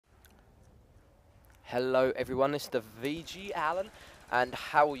Hello everyone, it's the VG Alan, and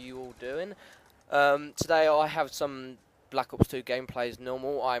how are you all doing? Today I have some Black Ops 2 gameplay as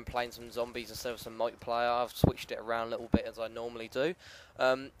normal. I'm playing some zombies instead of some multiplayer. I've switched it around a little bit as I normally do.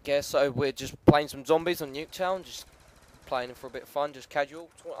 So we're just playing some zombies on Nuketown, just playing for a bit of fun, just casual.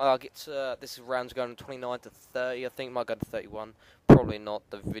 I'll get to, this round's going 29 to 30, I think, might go to 31. Probably not,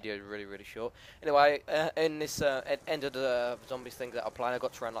 the video is really short. Anyway, in this end of the zombies thing that I'm playing, I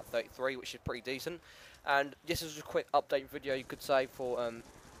got to around like 33, which is pretty decent. And this is a quick update video, you could say, for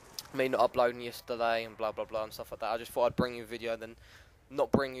me not uploading yesterday and blah blah and stuff like that. I just thought I'd bring you a video and then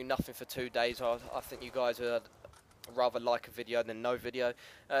not bring you nothing for 2 days. I think you guys would rather like a video than no video.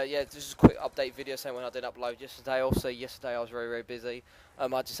 Yeah, this is a quick update video saying when I did upload yesterday. Also, yesterday I was very busy. I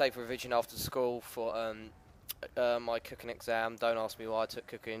had to save revision after school for my cooking exam. Don't ask me why I took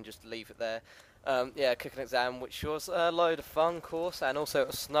cooking, just leave it there. Yeah, cooking exam, which was a load of fun, of course, and also it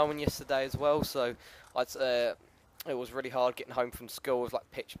was snowing yesterday as well, so it was really hard getting home from school. It was like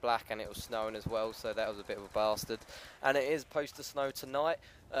pitch black and it was snowing as well, so that was a bit of a bastard. And it is supposed to snow tonight,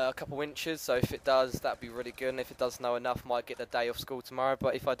 a couple of inches, so if it does, that'd be really good. And if it does snow enough, might get a day off school tomorrow.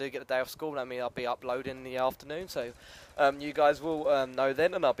 But if I do get a day off school, that means I'll be uploading in the afternoon, so you guys will know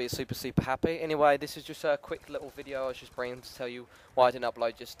then, and I'll be super happy. Anyway, this is just a quick little video I was just bringing to tell you why I didn't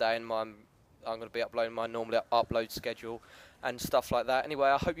upload yesterday, and I'm going to be uploading my normal upload schedule and stuff like that. Anyway,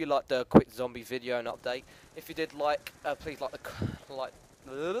 I hope you liked the quick zombie video and update. If you did please like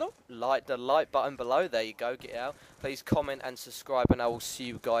the like button below. There you go, get it out. Please comment and subscribe, and I will see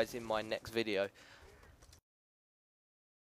you guys in my next video.